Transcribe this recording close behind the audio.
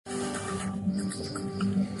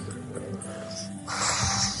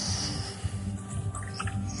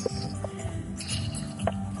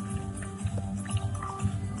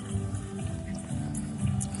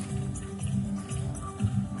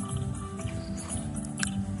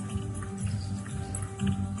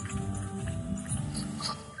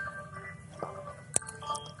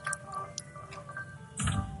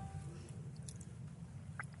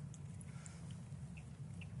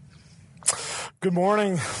Good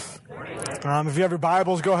morning. If you have your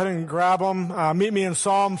Bibles, go ahead and grab them. Meet me in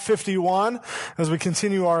Psalm 51 as we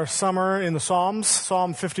continue our summer in the Psalms.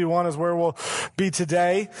 Psalm 51 is where we'll be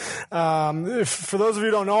today. For those of you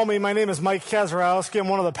who don't know me, my name is Mike Kaczorowski. I'm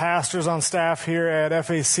one of the pastors on staff here at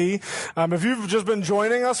FAC. If you've just been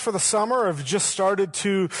joining us for the summer or have just started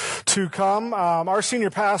to come, our senior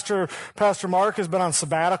pastor, Pastor Mark, has been on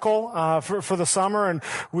sabbatical for the summer, and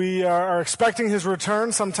we are expecting his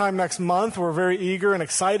return sometime next month. We're very eager and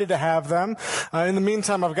excited to have them. In the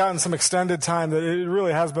meantime, I've gotten some extended time that it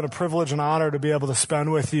really has been a privilege and honor to be able to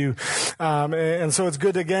spend with you. And so it's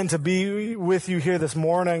good again to be with you here this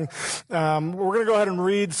morning. We're going to go ahead and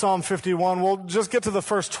read Psalm 51. We'll just get to the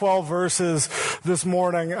first 12 verses this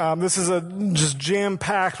morning. This is just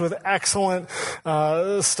jam-packed with excellent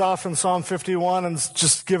stuff in Psalm 51, and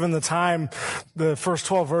just given the time, the first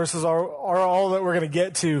 12 verses are all that we're going to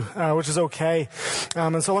get to, which is okay.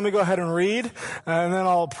 And so let me go ahead and read, and then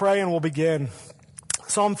I'll pray and we'll begin.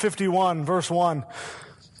 Psalm 51, verse 1.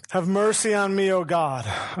 Have mercy on me, O God,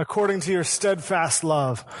 according to your steadfast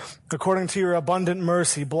love, according to your abundant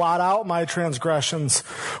mercy. Blot out my transgressions.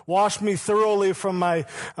 Wash me thoroughly from my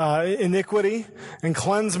iniquity and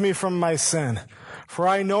cleanse me from my sin. For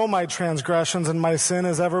I know my transgressions, and my sin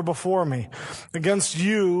is ever before me. Against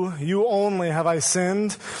you, you only have I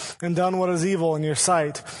sinned and done what is evil in your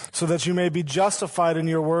sight, so that you may be justified in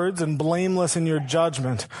your words and blameless in your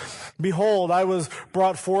judgment. Behold, I was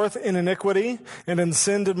brought forth in iniquity, and in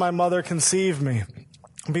sin did my mother conceive me.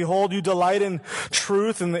 Behold, you delight in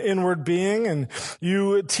truth in the inward being, and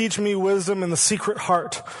you teach me wisdom in the secret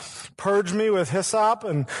heart. Purge me with hyssop,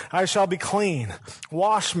 and I shall be clean.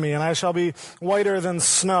 Wash me, and I shall be whiter than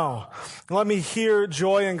snow. Let me hear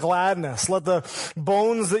joy and gladness. Let the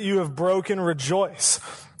bones that you have broken rejoice.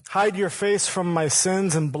 Hide your face from my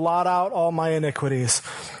sins and blot out all my iniquities.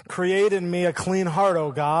 Create in me a clean heart,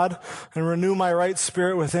 O God, and renew my right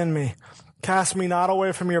spirit within me. Cast me not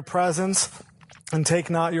away from your presence, and take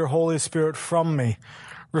not your Holy Spirit from me.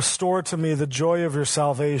 Restore to me the joy of your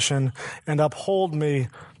salvation, and uphold me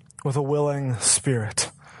with a willing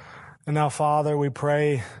spirit. And now, Father, we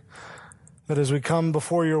pray that as we come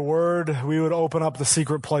before your word, we would open up the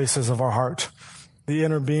secret places of our heart, the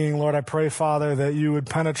inner being. Lord, I pray, Father, that you would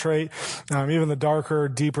penetrate even the darker,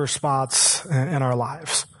 deeper spots in our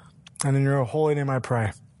lives. And in your holy name I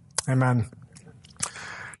pray. Amen.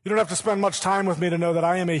 You don't have to spend much time with me to know that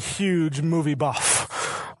I am a huge movie buff.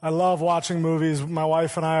 I love watching movies. My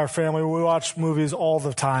wife and I, our family, we watch movies all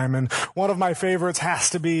the time. And one of my favorites has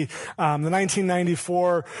to be the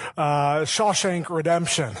 1994 Shawshank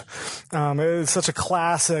Redemption. It's such a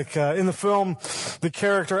classic. In the film, the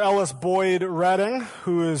character Ellis Boyd Redding,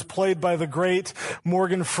 who is played by the great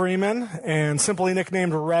Morgan Freeman and simply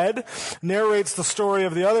nicknamed Red, narrates the story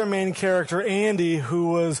of the other main character, Andy, who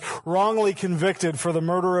was wrongly convicted for the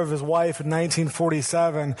murder of his wife in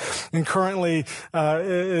 1947 and currently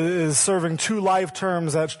is serving 2 life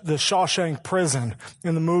terms at the Shawshank prison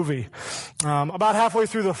in the movie. About halfway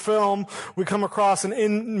through the film, we come across an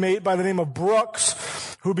inmate by the name of Brooks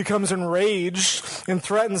who becomes enraged and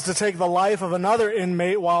threatens to take the life of another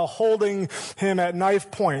inmate while holding him at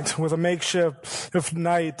knife point with a makeshift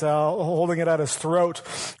knife, holding it at his throat.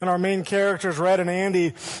 And our main characters, Red and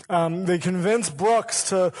Andy, they convince Brooks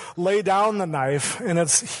to lay down the knife, and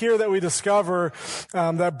it's here that we discover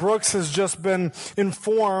that Brooks has just been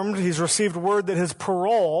informed. He's received word that his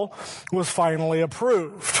parole was finally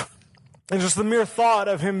approved. And just the mere thought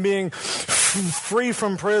of him being free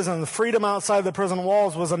from prison, the freedom outside the prison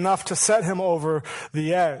walls, was enough to set him over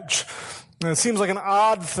the edge. And it seems like an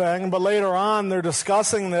odd thing, but later on they're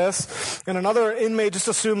discussing this, and another inmate just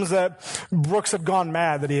assumes that Brooks had gone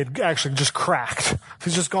mad, that he had actually just cracked.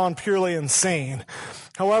 He's just gone purely insane.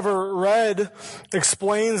 However, Red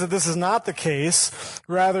explains that this is not the case.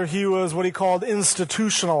 Rather, he was what he called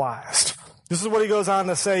institutionalized. This is what he goes on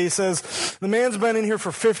to say. He says, the man's been in here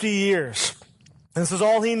for 50 years. And this is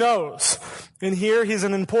all he knows. In here, he's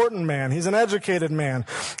an important man. He's an educated man.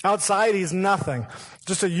 Outside, he's nothing.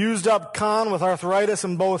 Just a used-up con with arthritis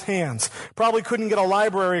in both hands. Probably couldn't get a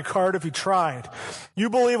library card if he tried. You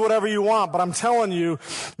believe whatever you want, but I'm telling you,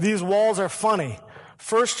 these walls are funny.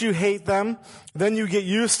 First you hate them, then you get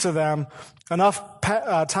used to them. Enough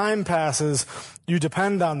time passes, you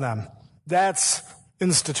depend on them. That's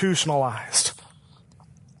institutionalized.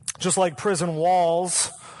 Just like prison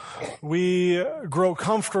walls, we grow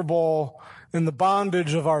comfortable in the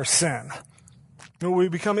bondage of our sin. We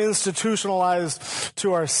become institutionalized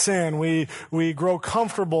to our sin. We grow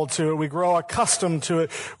comfortable to it. We grow accustomed to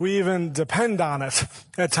it. We even depend on it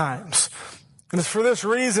at times. And it's for this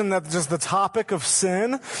reason that just the topic of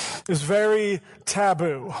sin is very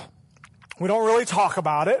taboo. We don't really talk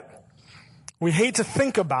about it. We hate to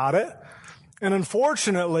think about it. And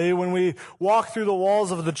unfortunately, when we walk through the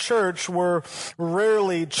walls of the church, we're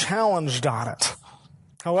rarely challenged on it.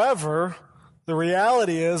 However, the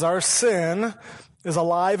reality is our sin is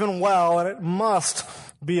alive and well, and it must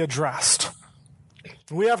be addressed.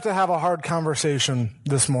 We have to have a hard conversation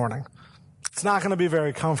this morning. It's not going to be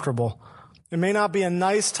very comfortable. It may not be a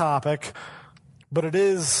nice topic, but it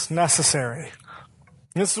is necessary.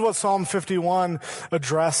 And this is what Psalm 51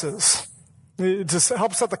 addresses. It just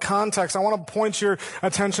helps set the context. I want to point your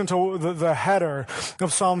attention to the header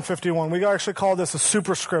of Psalm 51. We actually call this a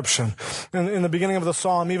superscription in the beginning of the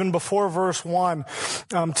psalm, even before verse 1.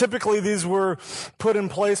 Typically, these were put in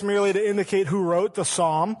place merely to indicate who wrote the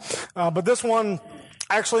psalm, but this one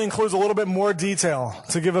actually includes a little bit more detail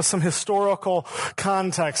to give us some historical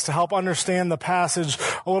context to help understand the passage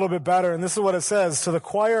a little bit better. And this is what it says: to the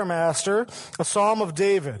choir master, a psalm of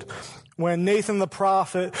David, when Nathan the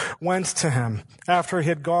prophet went to him after he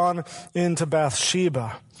had gone into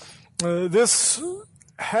Bathsheba. This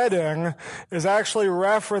heading is actually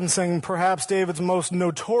referencing perhaps David's most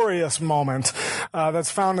notorious moment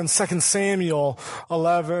that's found in 2 Samuel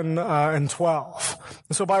 11 and 12.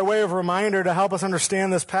 And so by way of reminder, to help us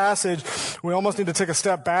understand this passage, we almost need to take a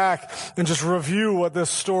step back and just review what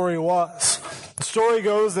this story was. The story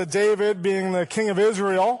goes that David, being the king of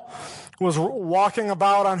Israel, was walking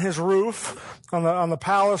about on his roof, on the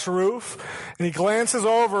palace roof, and he glances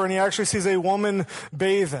over and he actually sees a woman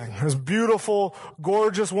bathing, this beautiful,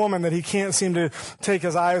 gorgeous woman that he can't seem to take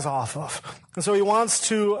his eyes off of. And so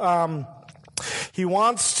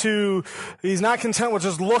he's not content with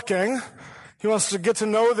just looking. He wants to get to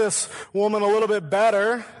know this woman a little bit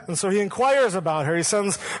better, and so he inquires about her. He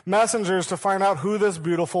sends messengers to find out who this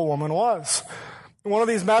beautiful woman was. And one of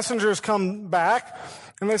these messengers come back,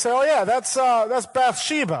 and they say, "Oh yeah, that's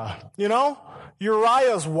Bathsheba,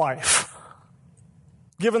 Uriah's wife."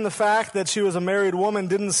 Given the fact that she was a married woman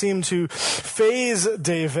didn't seem to faze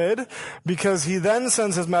David, because he then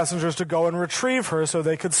sends his messengers to go and retrieve her so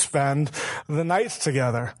they could spend the night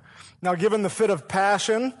together. Now, given the fit of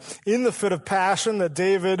passion that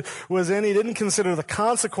David was in, he didn't consider the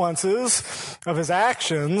consequences of his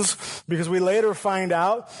actions, because we later find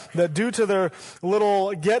out that due to their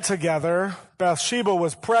little get-together, Bathsheba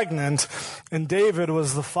was pregnant, and David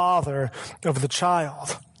was the father of the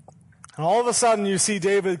child. And all of a sudden, you see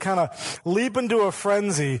David kind of leap into a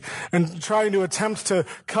frenzy and trying to attempt to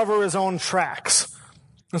cover his own tracks.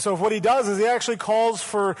 And so what he does is he actually calls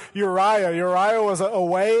for Uriah. Uriah was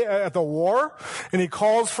away at the war, and he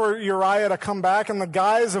calls for Uriah to come back in the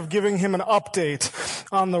guise of giving him an update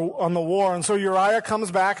on the war. And so Uriah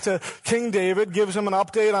comes back to King David, gives him an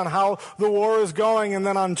update on how the war is going, and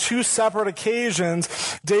then on two separate occasions,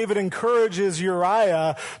 David encourages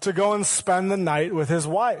Uriah to go and spend the night with his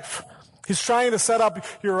wife. He's trying to set up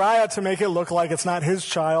Uriah to make it look like it's not his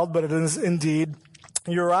child, but it is indeed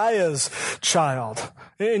Uriah's child.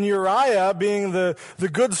 And Uriah, being the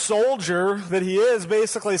good soldier that he is,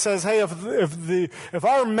 basically says, "Hey, if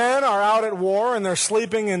our men are out at war and they're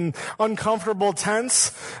sleeping in uncomfortable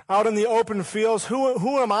tents out in the open fields,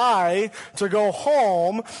 who am I to go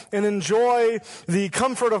home and enjoy the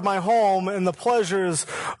comfort of my home and the pleasures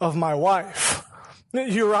of my wife?"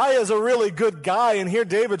 Uriah is a really good guy, and here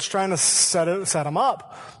David's trying to set him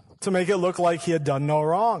up to make it look like he had done no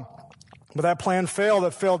wrong. But that plan failed.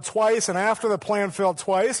 It failed twice, and after the plan failed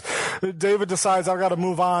twice, David decides, "I've got to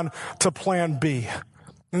move on to plan B."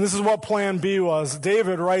 And this is what plan B was.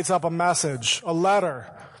 David writes up a message, a letter,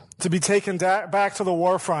 to be taken back to the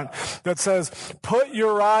war front that says, "Put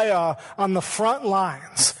Uriah on the front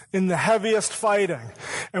lines in the heaviest fighting.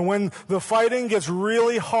 And when the fighting gets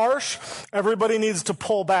really harsh, everybody needs to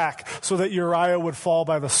pull back so that Uriah would fall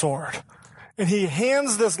by the sword." And he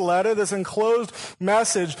hands this letter, this enclosed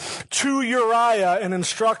message, to Uriah and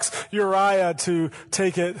instructs Uriah to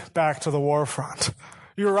take it back to the war front.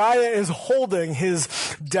 Uriah is holding his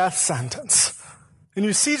death sentence. And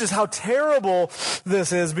you see just how terrible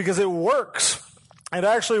this is, because it works. It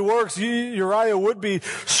actually works. Uriah would be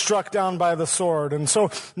struck down by the sword. And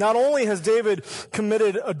so not only has David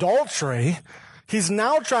committed adultery, He's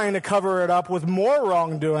now trying to cover it up with more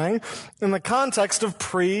wrongdoing in the context of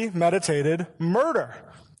premeditated murder.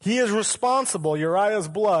 He is responsible. Uriah's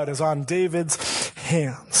blood is on David's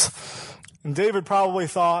hands. And David probably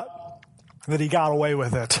thought that he got away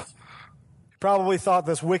with it. He probably thought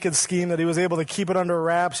this wicked scheme that he was able to keep it under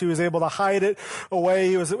wraps, he was able to hide it away,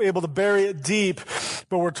 he was able to bury it deep.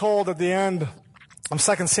 But we're told at the end of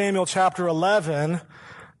 2 Samuel chapter 11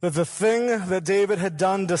 that the thing that David had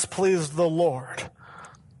done displeased the Lord.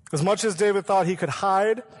 As much as David thought he could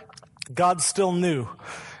hide, God still knew.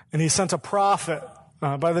 And he sent a prophet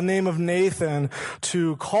by the name of Nathan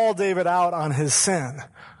to call David out on his sin.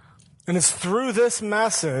 And it's through this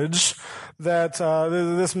message that,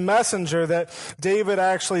 this messenger, that David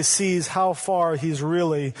actually sees how far he's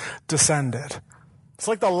really descended. It's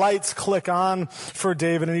like the lights click on for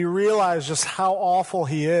David and he realizes just how awful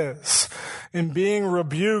he is. And being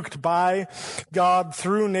rebuked by God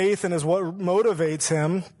through Nathan is what motivates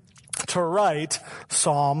him to write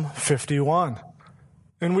Psalm 51.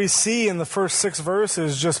 And we see in the first 6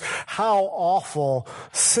 verses just how awful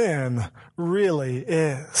sin really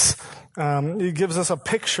is. It gives us a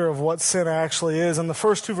picture of what sin actually is. In the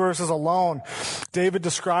first 2 verses alone, David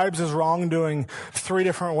describes his wrongdoing 3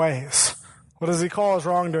 different ways. What does he call his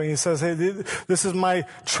wrongdoing? He says, hey, this is my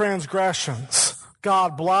transgressions.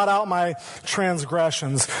 God, blot out my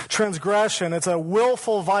transgressions. Transgression, it's a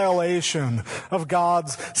willful violation of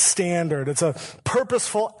God's standard. It's a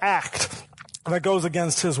purposeful act that goes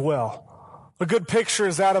against his will. A good picture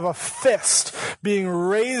is that of a fist being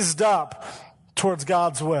raised up towards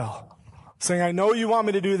God's will. Saying, I know you want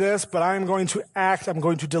me to do this, but I'm going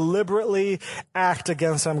to deliberately act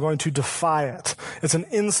against it. I'm going to defy it. It's an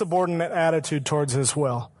insubordinate attitude towards his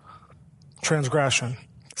will. Transgression.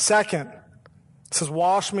 Second, it says,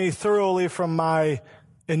 wash me thoroughly from my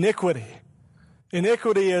iniquity.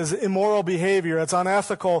 Iniquity is immoral behavior. It's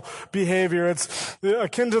unethical behavior. It's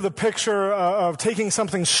akin to the picture of taking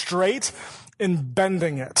something straight and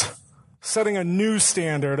bending it. Setting a new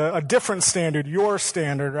standard, a different standard, your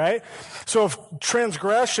standard, right? So if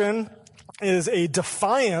transgression is a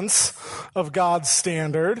defiance of God's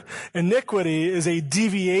standard, iniquity is a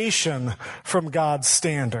deviation from God's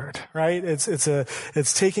standard, right?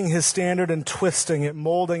 It's taking his standard and twisting it,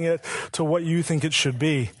 molding it to what you think it should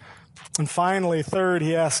be. And finally, third,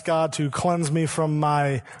 he asks God to cleanse me from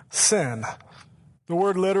my sin. The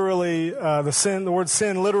word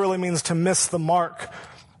sin literally means to miss the mark,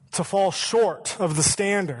 to fall short of the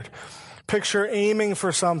standard. Picture aiming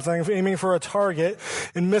for something, aiming for a target,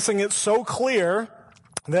 and missing it so clear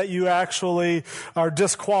that you actually are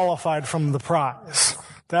disqualified from the prize.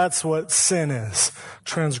 That's what sin is.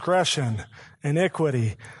 Transgression,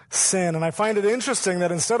 iniquity, sin. And I find it interesting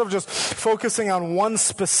that instead of just focusing on one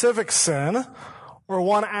specific sin or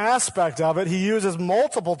one aspect of it, he uses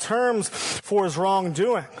multiple terms for his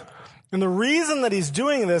wrongdoing. And the reason that he's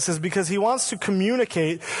doing this is because he wants to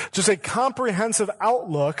communicate just a comprehensive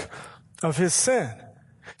outlook of his sin.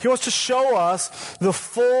 He wants to show us the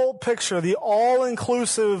full picture, the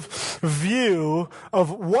all-inclusive view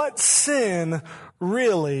of what sin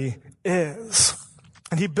really is.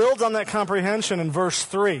 And he builds on that comprehension in verse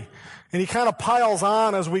 3. And he kind of piles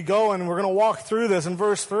on as we go, and we're going to walk through this. In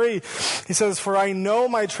verse 3, he says, for I know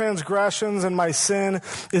my transgressions and my sin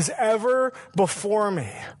is ever before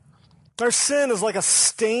me. Our sin is like a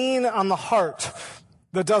stain on the heart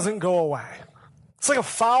that doesn't go away. It's like a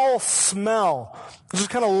foul smell. It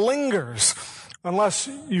just kind of lingers unless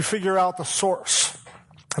you figure out the source.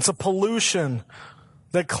 It's a pollution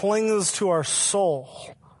that clings to our soul.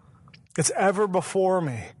 It's ever before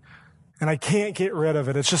me, and I can't get rid of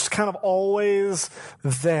it. It's just kind of always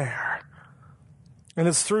there. And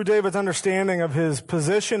it's through David's understanding of his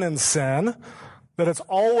position in sin, that it's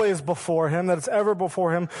always before him, that it's ever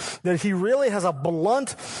before him, that he really has a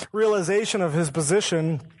blunt realization of his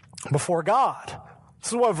position before God.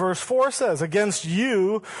 This is what verse 4 says. Against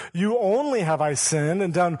you, you only have I sinned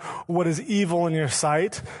and done what is evil in your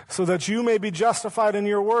sight, so that you may be justified in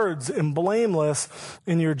your words and blameless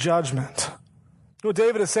in your judgment. What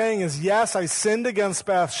David is saying is, yes, I sinned against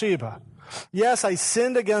Bathsheba. Yes, I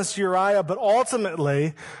sinned against Uriah, but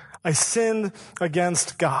ultimately, I sinned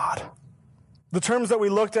against God. The terms that we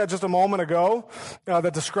looked at just a moment ago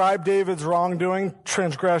that describe David's wrongdoing,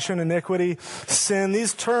 transgression, iniquity, sin,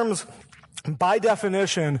 these terms, by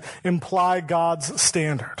definition, imply God's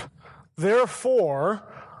standard. Therefore,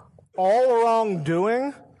 all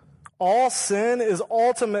wrongdoing, all sin is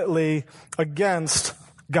ultimately against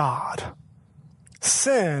God.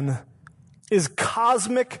 Sin is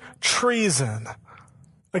cosmic treason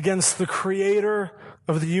against the creator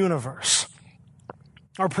of the universe.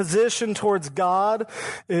 Our position towards God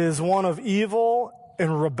is one of evil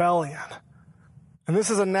and rebellion. And this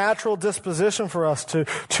is a natural disposition for us to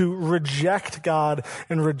reject God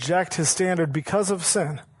and reject his standard because of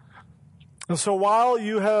sin. And so while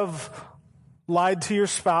you have lied to your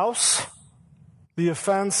spouse, the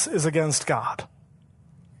offense is against God.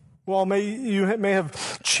 While you may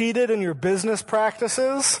have cheated in your business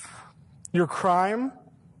practices, your crime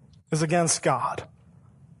is against God.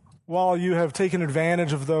 While you have taken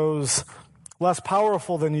advantage of those less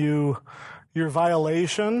powerful than you, your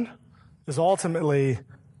violation is ultimately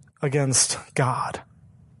against God.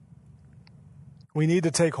 We need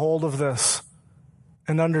to take hold of this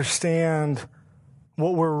and understand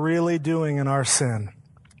what we're really doing in our sin.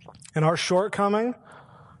 In our shortcoming,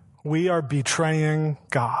 we are betraying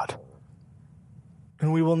God.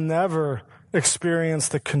 And we will never experience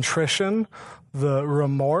the contrition, the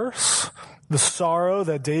remorse, the sorrow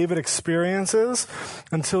that David experiences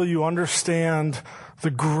until you understand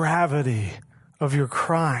the gravity of your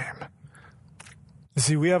crime. You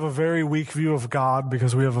see, we have a very weak view of God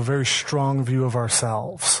because we have a very strong view of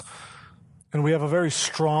ourselves. And we have a very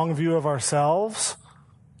strong view of ourselves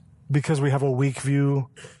because we have a weak view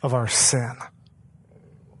of our sin.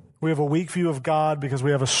 We have a weak view of God because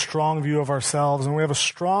we have a strong view of ourselves. And we have a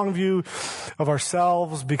strong view of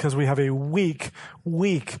ourselves because we have a weak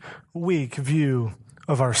view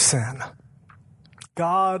of our sin.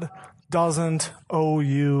 God doesn't owe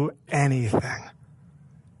you anything.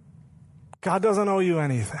 God doesn't owe you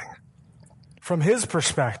anything. From his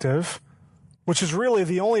perspective, which is really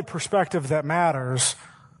the only perspective that matters,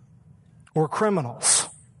 we're criminals.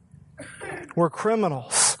 We're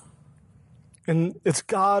criminals. And it's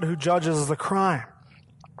God who judges the crime.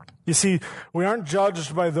 You see, we aren't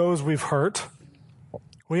judged by those we've hurt.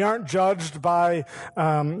 We aren't judged by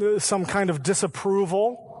some kind of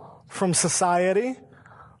disapproval from society.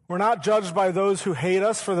 We're not judged by those who hate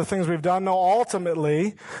us for the things we've done. No,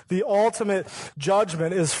 ultimately, the ultimate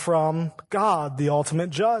judgment is from God, the ultimate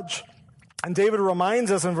judge. And David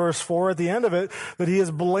reminds us in verse 4 at the end of it that he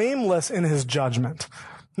is blameless in his judgment.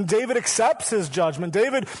 David accepts his judgment.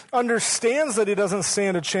 David understands that he doesn't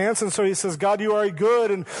stand a chance, and so he says, God, you are a good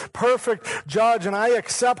and perfect judge, and I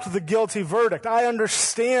accept the guilty verdict. I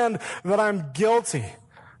understand that I'm guilty.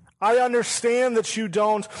 I understand that you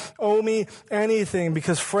don't owe me anything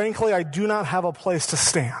because, frankly, I do not have a place to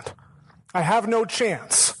stand. I have no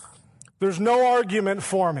chance. There's no argument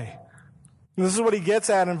for me. And this is what he gets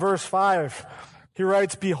at in verse 5. He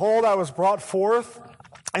writes, Behold, I was brought forth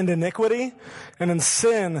in iniquity, and in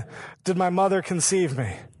sin did my mother conceive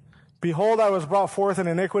me. Behold, I was brought forth in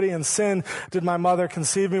iniquity, and sin did my mother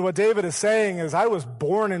conceive me. What David is saying is, I was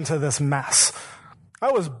born into this mess.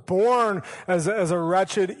 I was born as a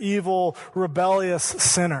wretched, evil, rebellious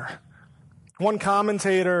sinner. One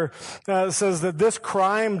commentator says that this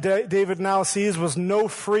crime David now sees was no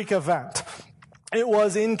freak event. It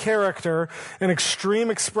was in character an extreme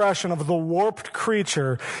expression of the warped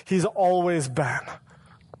creature he's always been.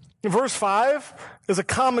 Verse 5 is a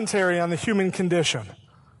commentary on the human condition.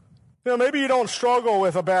 Maybe you don't struggle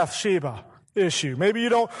with a Bathsheba issue. Maybe you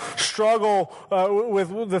don't struggle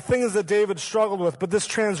with the things that David struggled with, but this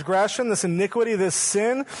transgression, this iniquity, this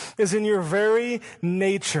sin is in your very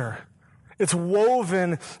nature. It's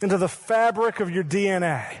woven into the fabric of your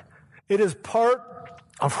DNA. It is part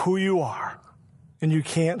of who you are, and you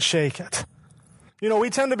can't shake it.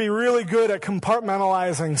 We tend to be really good at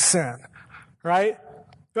compartmentalizing sin, right?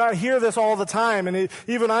 I hear this all the time, and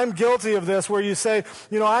even I'm guilty of this, where you say,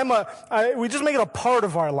 we just make it a part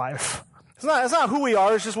of our life. It's not who we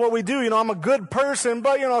are, it's just what we do. I'm a good person,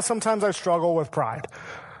 but, sometimes I struggle with pride.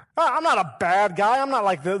 I'm not a bad guy, I'm not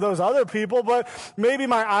like those other people, but maybe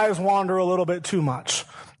my eyes wander a little bit too much.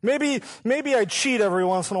 Maybe I cheat every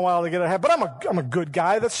once in a while to get ahead, but I'm a good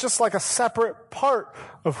guy. That's just like a separate part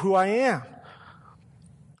of who I am.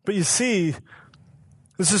 But you see,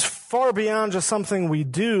 this is far beyond just something we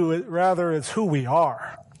do. Rather, it's who we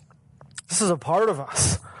are. This is a part of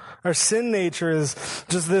us. Our sin nature is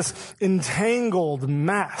just this entangled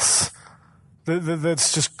mess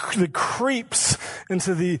that creeps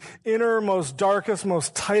into the innermost, darkest,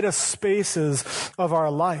 most tightest spaces of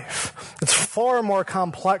our life. It's far more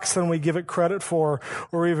complex than we give it credit for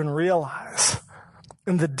or even realize.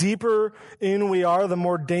 And the deeper in we are, the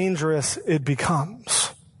more dangerous it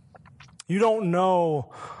becomes. You don't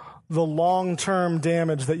know the long-term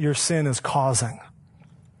damage that your sin is causing.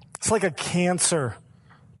 It's like a cancer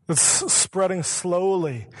that's spreading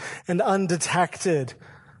slowly and undetected.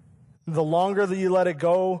 The longer that you let it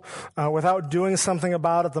go without doing something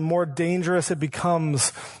about it, the more dangerous it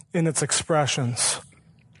becomes in its expressions.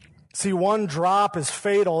 See, one drop is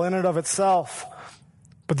fatal in and of itself.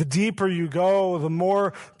 But the deeper you go, the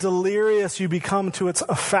more delirious you become to its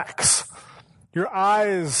effects. Your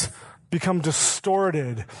eyes become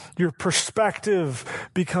distorted. Your perspective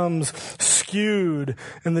becomes skewed.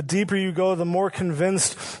 And the deeper you go, the more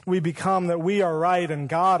convinced we become that we are right and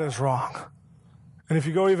God is wrong. And if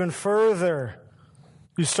you go even further,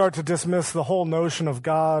 you start to dismiss the whole notion of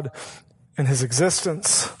God and his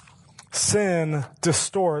existence. Sin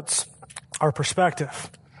distorts our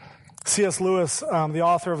perspective. C.S. Lewis, the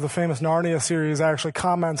author of the famous Narnia series, actually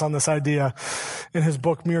comments on this idea in his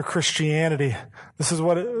book, Mere Christianity. This is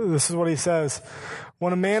what he says.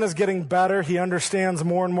 When a man is getting better, he understands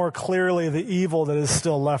more and more clearly the evil that is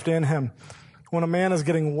still left in him. When a man is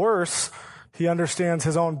getting worse, he understands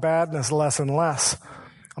his own badness less and less.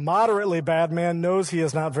 A moderately bad man knows he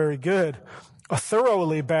is not very good. A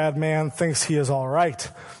thoroughly bad man thinks he is all right.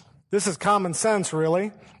 This is common sense,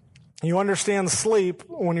 really. You understand sleep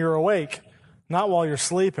when you're awake, not while you're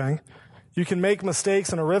sleeping. You can make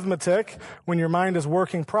mistakes in arithmetic when your mind is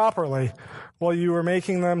working properly. While you are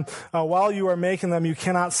making them, you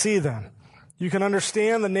cannot see them. You can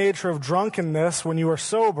understand the nature of drunkenness when you are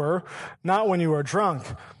sober, not when you are drunk.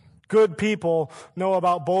 Good people know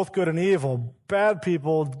about both good and evil. Bad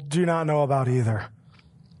people do not know about either.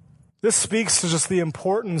 This speaks to just the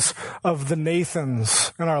importance of the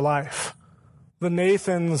Nathans in our life. The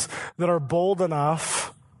Nathans that are bold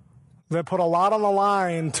enough, that put a lot on the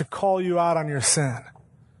line to call you out on your sin.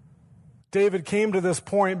 David came to this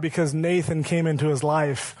point because Nathan came into his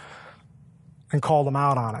life and called him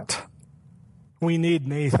out on it. We need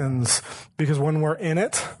Nathans because when we're in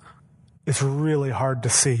it, it's really hard to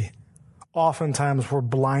see. Oftentimes we're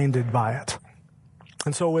blinded by it.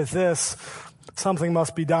 And so with this, something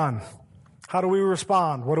must be done. How do we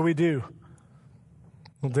respond? What do we do?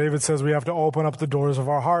 Well, David says we have to open up the doors of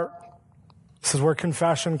our heart. This is where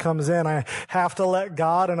confession comes in. I have to let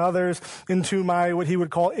God and others into my, what he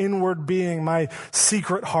would call inward being, my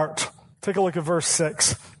secret heart. Take a look at verse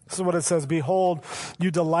 6. This is what it says. Behold,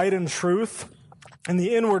 you delight in truth in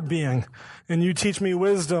the inward being, and you teach me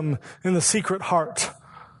wisdom in the secret heart.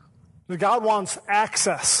 God wants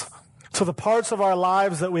access to the parts of our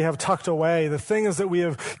lives that we have tucked away, the things that we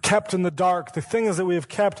have kept in the dark, the things that we have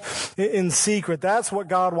kept in secret. That's what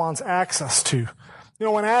God wants access to. You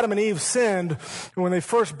know, when Adam and Eve sinned, when they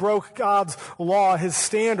first broke God's law, his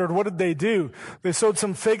standard, what did they do? They sewed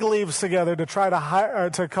some fig leaves together to try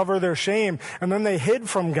to cover their shame, and then they hid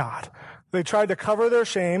from God. They tried to cover their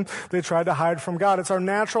shame. They tried to hide from God. It's our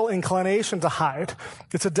natural inclination to hide.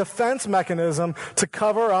 It's a defense mechanism to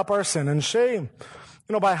cover up our sin and shame.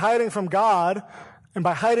 You know, by hiding from God and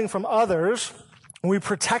by hiding from others, we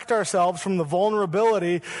protect ourselves from the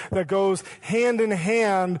vulnerability that goes hand in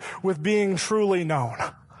hand with being truly known.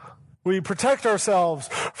 We protect ourselves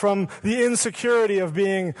from the insecurity of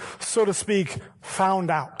being, so to speak, found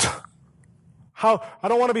out. I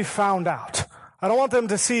don't want to be found out. I don't want them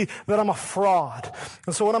to see that I'm a fraud.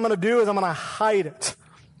 And so what I'm going to do is I'm going to hide it.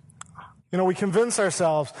 You know, we convince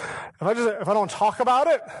ourselves, if I don't talk about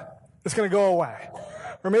it, it's going to go away.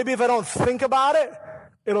 Or maybe if I don't think about it,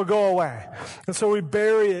 it'll go away. And so we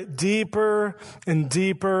bury it deeper and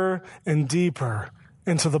deeper and deeper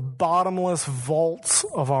into the bottomless vaults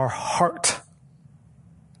of our heart.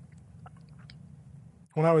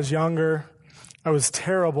 When I was younger, I was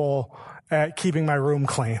terrible at keeping my room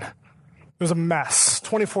clean. It was a mess,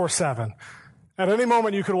 24/7. At any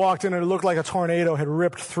moment you could walk in and it looked like a tornado had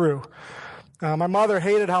ripped through. My mother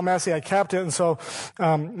hated how messy I kept it, and so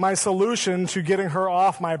my solution to getting her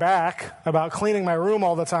off my back about cleaning my room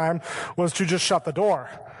all the time was to just shut the door.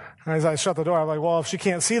 And as I shut the door, I'm like, well, if she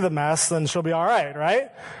can't see the mess, then she'll be all right,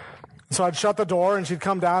 right? So I'd shut the door, and she'd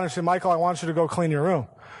come down and she'd say, Michael, I want you to go clean your room.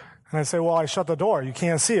 And I'd say, well, I shut the door. You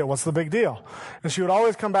can't see it. What's the big deal? And she would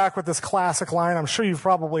always come back with this classic line. I'm sure you've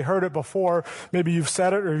probably heard it before. Maybe you've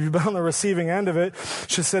said it or you've been on the receiving end of it.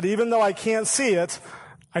 She said, even though I can't see it,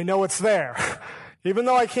 I know it's there. Even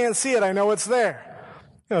though I can't see it, I know it's there.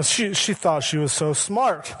 You know, she thought she was so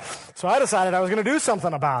smart. So I decided I was going to do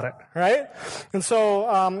something about it, right? And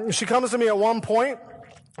so she comes to me at one point,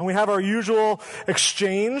 and we have our usual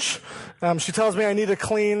exchange. She tells me I need to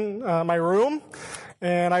clean my room.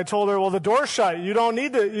 And I told her, well, the door's shut. You don't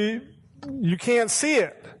need to, you can't see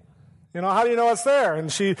it. You know, how do you know it's there?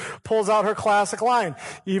 And she pulls out her classic line.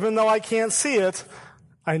 Even though I can't see it,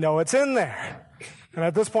 I know it's in there. And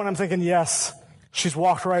at this point, I'm thinking, yes, she's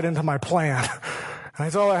walked right into my plan. And I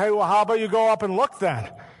told her, hey, well, how about you go up and look then?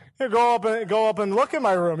 You go up and look at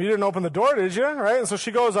my room. You didn't open the door, did you? Right? And so she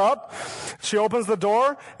goes up, she opens the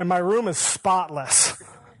door, and my room is spotless.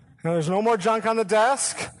 You know, there's no more junk on the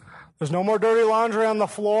desk. There's no more dirty laundry on the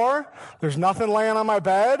floor. There's nothing laying on my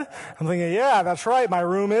bed. I'm thinking, yeah, that's right. My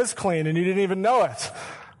room is clean, and you didn't even know it.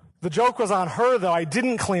 The joke was on her, though. I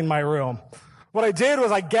didn't clean my room. What I did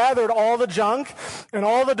was I gathered all the junk and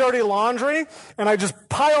all the dirty laundry, and I just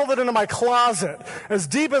piled it into my closet as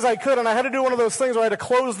deep as I could, and I had to do one of those things where I had to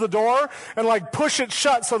close the door and like push it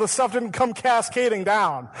shut so the stuff didn't come cascading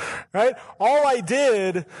down, right? All I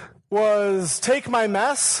did was take my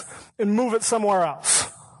mess and move it somewhere else,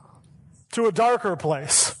 to a darker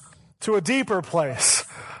place, to a deeper place,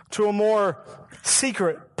 to a more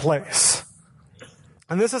secret place.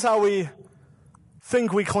 And this is how we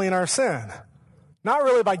think we clean our sin. Not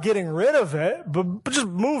really by getting rid of it, but just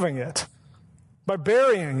moving it, by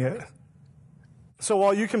burying it. So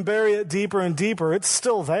while you can bury it deeper and deeper, it's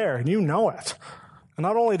still there, and you know it. And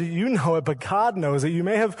not only do you know it, but God knows it. You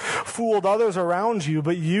may have fooled others around you,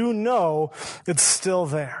 but you know it's still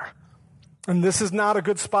there. And this is not a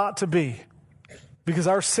good spot to be, because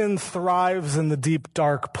our sin thrives in the deep,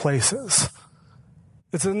 dark places.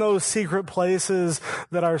 It's in those secret places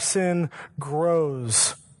that our sin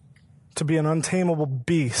grows to be an untamable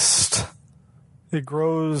beast. It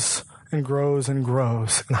grows and grows and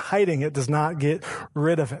grows. And hiding it does not get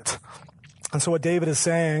rid of it. And so what David is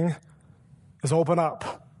saying is open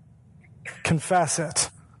up. Confess it.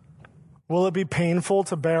 Will it be painful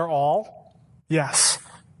to bear all? Yes,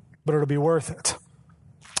 but it'll be worth it.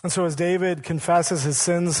 And so as David confesses his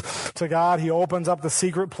sins to God, he opens up the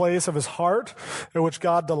secret place of his heart, in which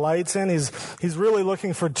God delights in. He's really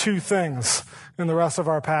looking for two things in the rest of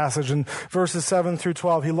our passage. In verses 7 through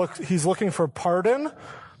 12, he's looking for pardon,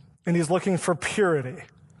 and he's looking for purity.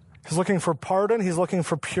 He's looking for pardon, he's looking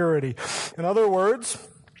for purity. In other words,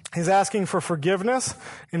 he's asking for forgiveness,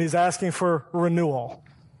 and he's asking for renewal.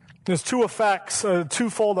 There's two effects, a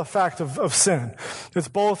twofold effect of sin. It's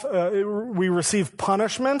both, we receive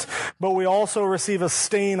punishment, but we also receive a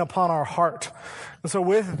stain upon our heart. And so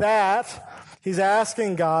with that, he's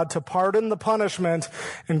asking God to pardon the punishment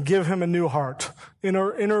and give him a new heart,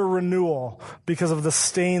 inner renewal, because of the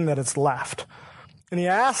stain that it's left. And he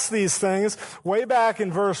asks these things way back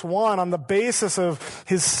in verse 1 on the basis of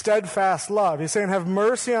his steadfast love. He's saying, have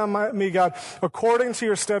mercy on me, God, according to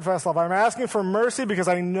your steadfast love. I'm asking for mercy because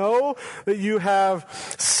I know that you have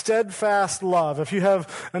steadfast love. If you have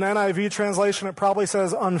an NIV translation, it probably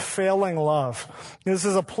says unfailing love. This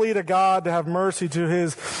is a plea to God to have mercy to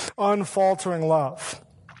his unfaltering love.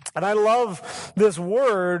 And I love this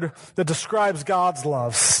word that describes God's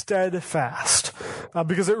love, steadfast,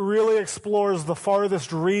 because it really explores the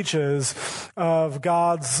farthest reaches of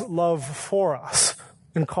God's love for us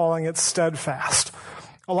in calling it steadfast.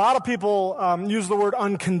 A lot of people use the word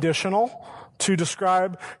unconditional to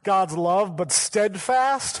describe God's love, but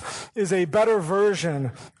steadfast is a better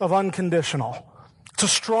version of unconditional. It's a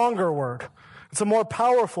stronger word. It's a more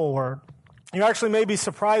powerful word. You actually may be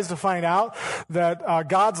surprised to find out that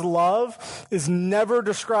God's love is never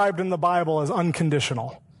described in the Bible as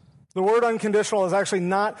unconditional. The word unconditional is actually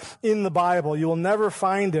not in the Bible. You will never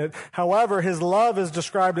find it. However, his love is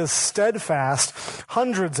described as steadfast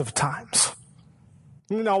hundreds of times.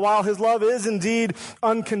 Now, while his love is indeed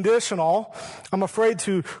unconditional, I'm afraid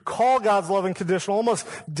to call God's love unconditional almost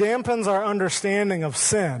dampens our understanding of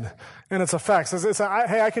sin and its effects.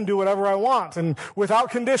 Hey, I can do whatever I want, and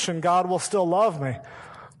without condition, God will still love me.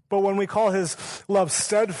 But when we call his love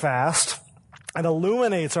steadfast, it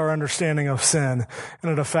illuminates our understanding of sin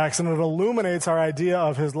and its effects, and it illuminates our idea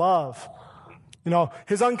of his love. You know,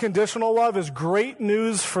 his unconditional love is great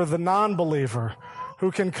news for the non-believer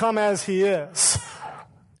who can come as he is.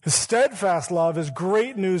 His steadfast love is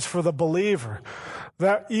great news for the believer,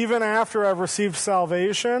 that even after I've received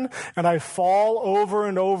salvation and I fall over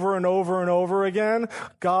and over and over and over again,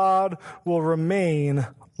 God will remain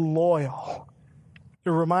loyal. It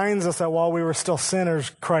reminds us that while we were still sinners,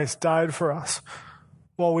 Christ died for us.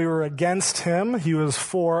 While we were against him, he was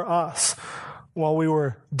for us. While we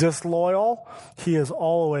were disloyal, he is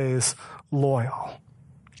always loyal.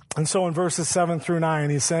 And so in verses 7 through 9,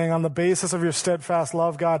 he's saying, on the basis of your steadfast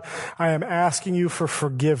love, God, I am asking you for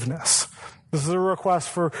forgiveness. This is a request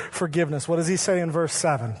for forgiveness. What does he say in verse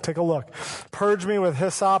 7? Take a look. Purge me with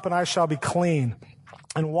hyssop, and I shall be clean.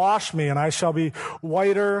 And wash me, and I shall be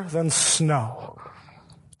whiter than snow.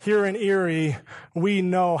 Here in Erie, we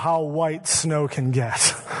know how white snow can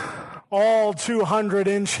get. All 200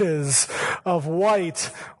 inches of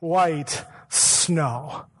white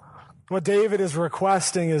snow. What David is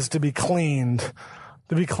requesting is to be cleaned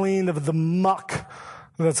of the muck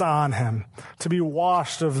that's on him, to be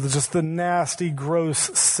washed of just the nasty, gross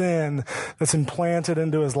sin that's implanted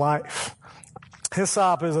into his life.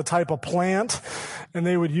 Hyssop is a type of plant, and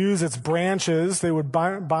they would use its branches, they would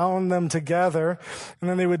bound them together, and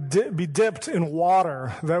then they would be dipped in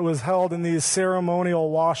water that was held in these ceremonial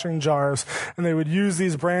washing jars, and they would use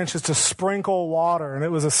these branches to sprinkle water, and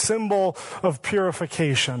it was a symbol of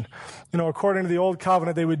purification. According to the Old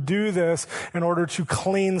Covenant, they would do this in order to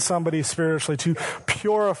clean somebody spiritually, to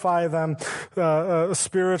purify them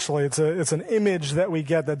spiritually. It's an image that we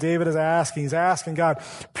get that David is asking. He's asking God,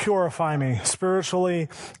 purify me spiritually,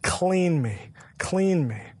 clean me.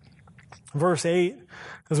 Verse 8,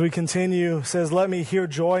 as we continue, says, let me hear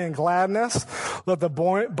joy and gladness. Let the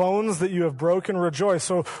bones that you have broken rejoice.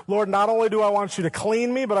 So, Lord, not only do I want you to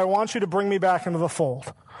clean me, but I want you to bring me back into the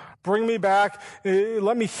fold. Bring me back.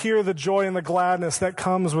 Let me hear the joy and the gladness that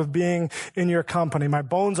comes with being in your company. My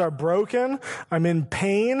bones are broken. I'm in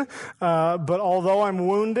pain. But although I'm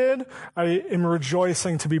wounded, I am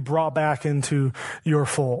rejoicing to be brought back into your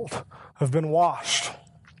fold. I've been washed.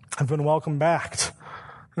 I've been welcomed back.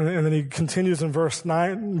 And then he continues in verse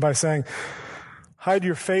 9 by saying, hide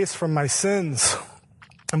your face from my sins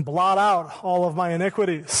and blot out all of my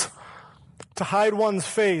iniquities. To hide one's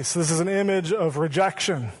face, this is an image of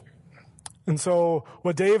rejection. And so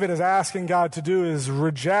what David is asking God to do is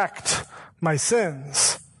reject my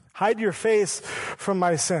sins. Hide your face from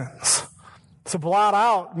my sins. To blot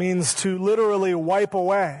out means to literally wipe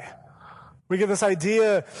away. We get this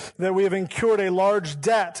idea that we have incurred a large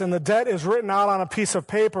debt, and the debt is written out on a piece of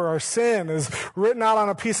paper. Our sin is written out on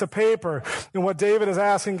a piece of paper. And what David is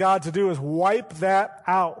asking God to do is wipe that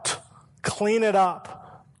out. Clean it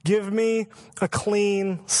up. Give me a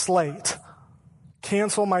clean slate.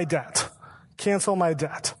 Cancel my debt. Cancel my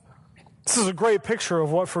debt. This is a great picture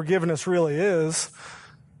of what forgiveness really is.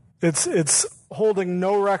 It's holding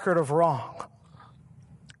no record of wrong.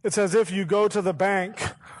 It's as if you go to the bank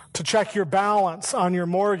to check your balance on your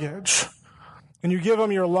mortgage, and you give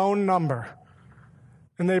them your loan number.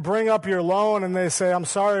 And they bring up your loan and they say, I'm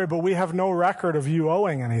sorry, but we have no record of you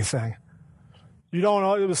owing anything. You don't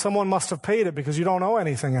know, someone must have paid it because you don't owe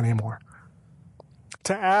anything anymore.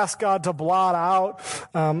 To ask God to blot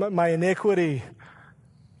out my iniquity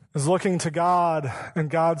is looking to God and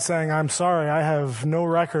God saying, I'm sorry, I have no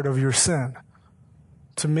record of your sin.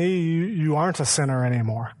 To me, you aren't a sinner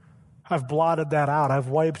anymore. I've blotted that out. I've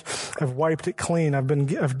wiped it clean.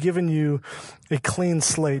 I've given you a clean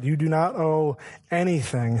slate. You do not owe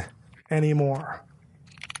anything anymore.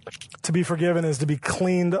 To be forgiven is to be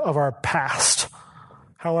cleaned of our past.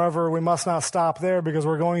 However, we must not stop there because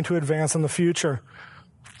we're going to advance in the future.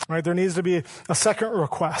 Right? There needs to be a second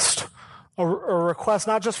request, a request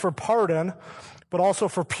not just for pardon, but also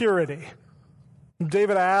for purity.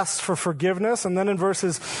 David asks for forgiveness, and then in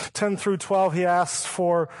verses 10 through 12, he asks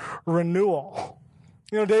for renewal.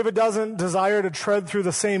 David doesn't desire to tread through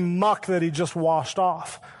the same muck that he just washed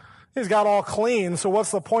off. He's got all clean, so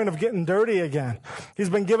what's the point of getting dirty again? He's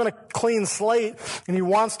been given a clean slate, and he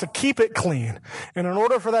wants to keep it clean. And in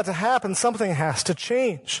order for that to happen, something has to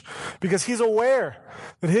change, because he's aware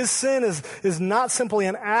that his sin is not simply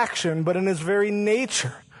an action, but in his very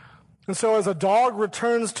nature. And so as a dog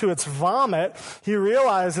returns to its vomit, he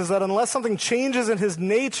realizes that unless something changes in his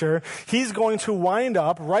nature, he's going to wind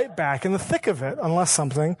up right back in the thick of it unless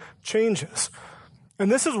something changes.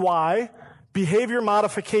 And this is why behavior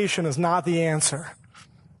modification is not the answer.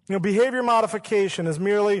 Behavior modification is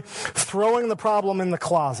merely throwing the problem in the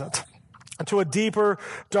closet to a deeper,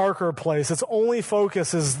 darker place. Its only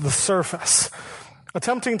focus is the surface.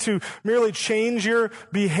 Attempting to merely change your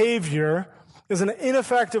behavior is an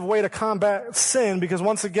ineffective way to combat sin because,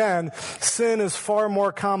 once again, sin is far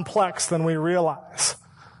more complex than we realize.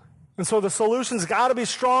 And so the solution's got to be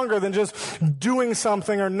stronger than just doing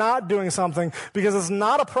something or not doing something, because it's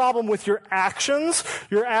not a problem with your actions.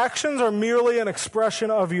 Your actions are merely an expression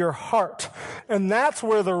of your heart. And that's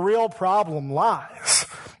where the real problem lies,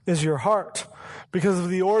 is your heart. Because of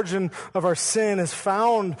the origin of our sin is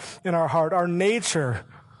found in our heart, our nature.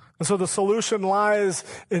 And so the solution lies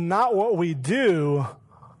in not what we do,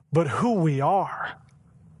 but who we are.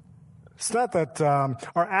 It's not that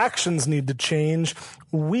our actions need to change.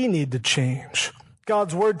 We need to change.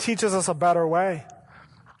 God's word teaches us a better way.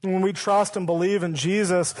 When we trust and believe in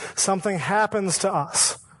Jesus, something happens to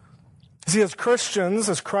us. See, as Christians,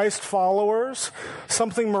 as Christ followers,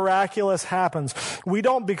 something miraculous happens. We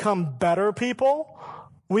don't become better people.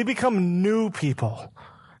 We become new people.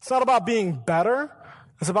 It's not about being better.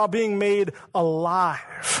 It's about being made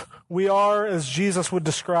alive. We are, as Jesus would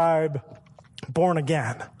describe, born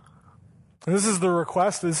again. And this is the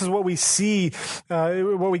request. This is what we see,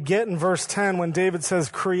 what we get in verse 10 when David says,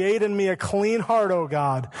 create in me a clean heart, O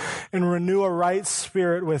God, and renew a right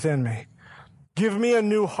spirit within me. Give me a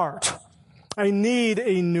new heart. I need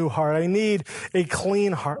a new heart. I need a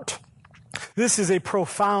clean heart. This is a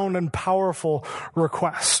profound and powerful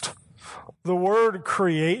request. The word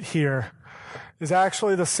create here is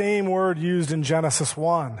actually the same word used in Genesis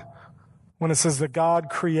 1 when it says that God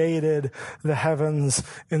created the heavens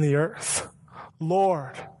and the earth.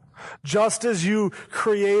 Lord, just as you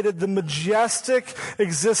created the majestic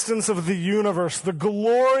existence of the universe, the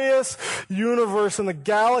glorious universe and the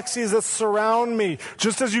galaxies that surround me,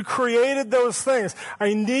 just as you created those things,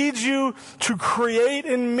 I need you to create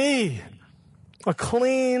in me a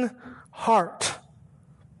clean heart.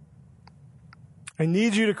 I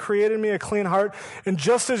need you to create in me a clean heart. And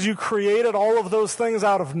just as you created all of those things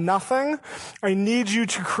out of nothing, I need you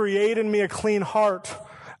to create in me a clean heart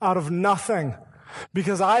out of nothing.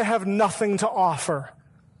 Because I have nothing to offer.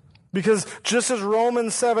 Because just as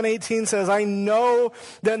Romans 7:18 says, I know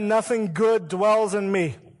that nothing good dwells in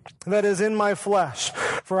me, that is in my flesh.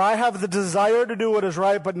 For I have the desire to do what is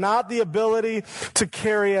right, but not the ability to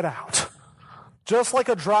carry it out. Just like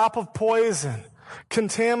a drop of poison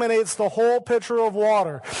contaminates the whole pitcher of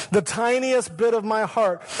water, the tiniest bit of my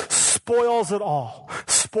heart spoils it all,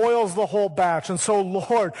 spoils the whole batch. And so,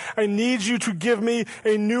 Lord, I need you to give me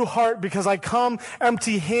a new heart because I come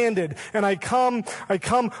empty-handed and I come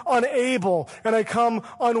unable and I come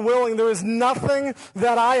unwilling. There is nothing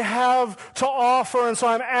that I have to offer. And so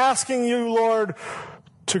I'm asking you, Lord,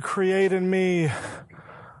 to create in me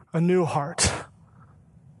a new heart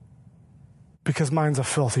because mine's a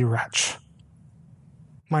filthy wretch.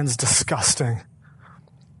 Mine's disgusting.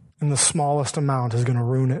 And the smallest amount is going to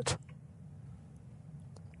ruin it.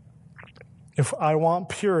 If I want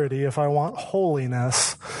purity, if I want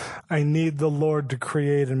holiness, I need the Lord to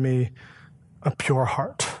create in me a pure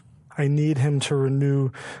heart. I need him to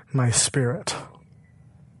renew my spirit.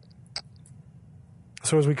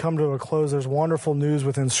 So as we come to a close, there's wonderful news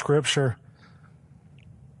within Scripture.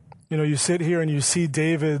 You know, you sit here and you see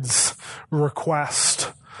David's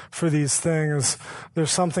request for these things.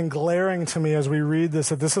 There's something glaring to me as we read this,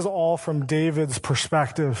 that this is all from David's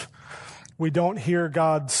perspective. We don't hear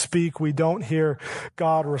God speak. We don't hear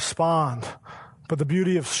God respond. But the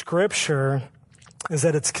beauty of Scripture is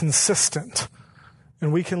that it's consistent.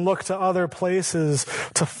 And we can look to other places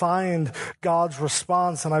to find God's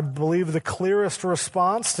response. And I believe the clearest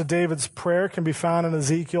response to David's prayer can be found in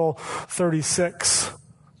Ezekiel 36,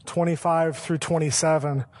 25 through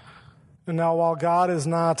 27. And now, while God is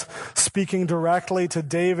not speaking directly to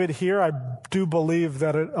David here, I do believe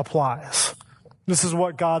that it applies. This is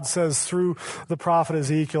what God says through the prophet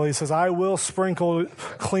Ezekiel. He says, I will sprinkle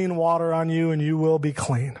clean water on you, and you will be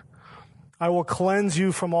clean. I will cleanse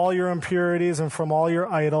you from all your impurities and from all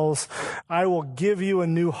your idols. I will give you a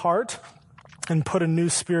new heart and put a new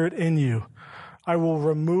spirit in you. I will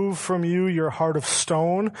remove from you your heart of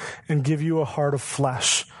stone and give you a heart of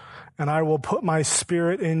flesh. And I will put my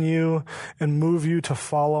spirit in you and move you to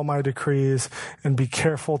follow my decrees and be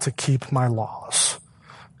careful to keep my laws.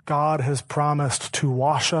 God has promised to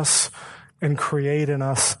wash us and create in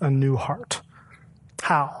us a new heart.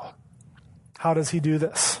 How? How does he do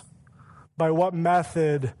this? By what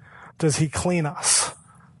method does he clean us?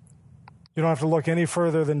 You don't have to look any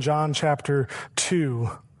further than John chapter 2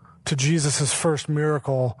 to Jesus' first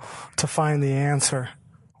miracle to find the answer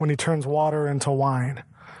when he turns water into wine.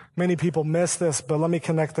 Many people miss this, but let me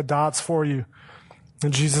connect the dots for you.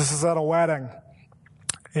 And Jesus is at a wedding,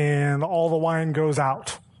 and all the wine goes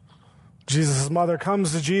out. Jesus' mother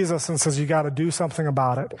comes to Jesus and says, you got to do something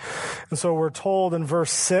about it. And so we're told in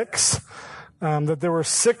verse 6 that there were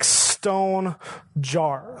 6 stone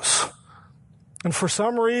jars. And for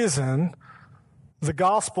some reason, the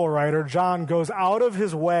gospel writer, John, goes out of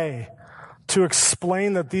his way to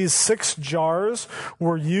explain that these 6 jars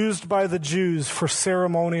were used by the Jews for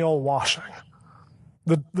ceremonial washing.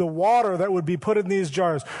 The water that would be put in these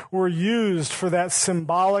jars were used for that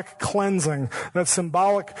symbolic cleansing, that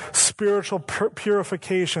symbolic spiritual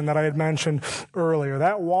purification that I had mentioned earlier.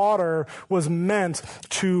 That water was meant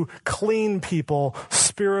to clean people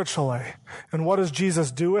spiritually. And what does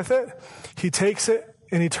Jesus do with it? He takes it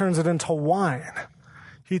and he turns it into wine.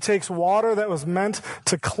 He takes water that was meant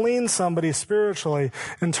to clean somebody spiritually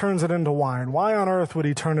and turns it into wine. Why on earth would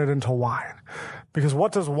he turn it into wine? Because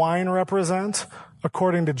what does wine represent?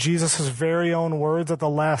 According to Jesus' very own words at the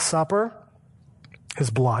Last Supper,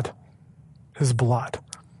 his blood. His blood.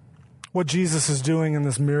 What Jesus is doing in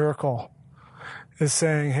this miracle is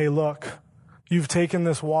saying, hey, look, you've taken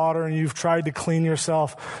this water and you've tried to clean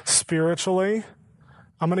yourself spiritually.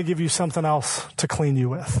 I'm going to give you something else to clean you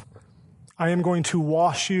with. I am going to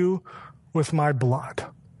wash you with my blood.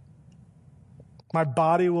 My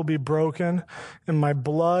body will be broken and my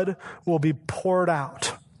blood will be poured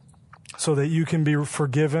out so that you can be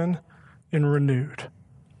forgiven and renewed.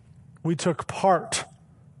 We took part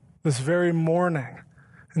this very morning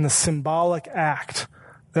in the symbolic act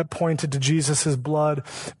that pointed to Jesus' blood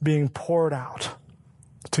being poured out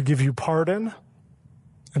to give you pardon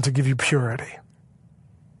and to give you purity.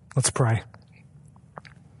 Let's pray.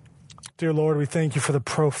 Dear Lord, we thank you for the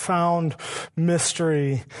profound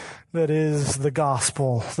mystery that is the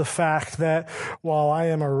gospel. The fact that while I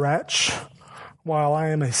am a wretch, while I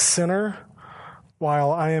am a sinner,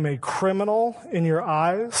 while I am a criminal in your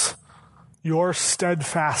eyes, your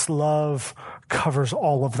steadfast love covers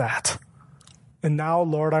all of that. And now,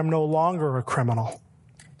 Lord, I'm no longer a criminal.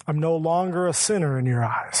 I'm no longer a sinner in your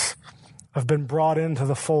eyes. I've been brought into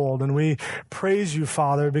the fold, and we praise you,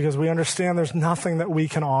 Father, because we understand there's nothing that we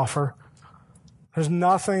can offer. There's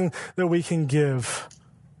nothing that we can give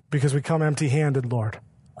because we come empty-handed, Lord.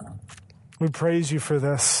 We praise you for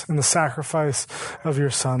this and the sacrifice of your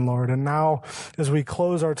Son, Lord. And now, as we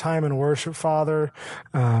close our time in worship, Father,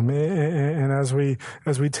 and as we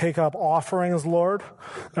take up offerings, Lord,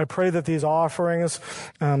 I pray that these offerings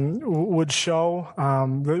would show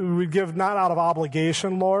that we would give not out of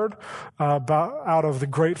obligation, Lord, but out of the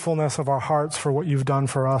gratefulness of our hearts for what you've done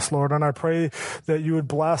for us, Lord. And I pray that you would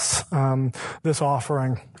bless this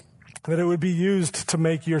offering, that it would be used to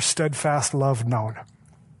make your steadfast love known.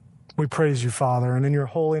 We praise you, Father, and in your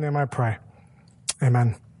holy name I pray.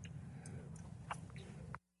 Amen.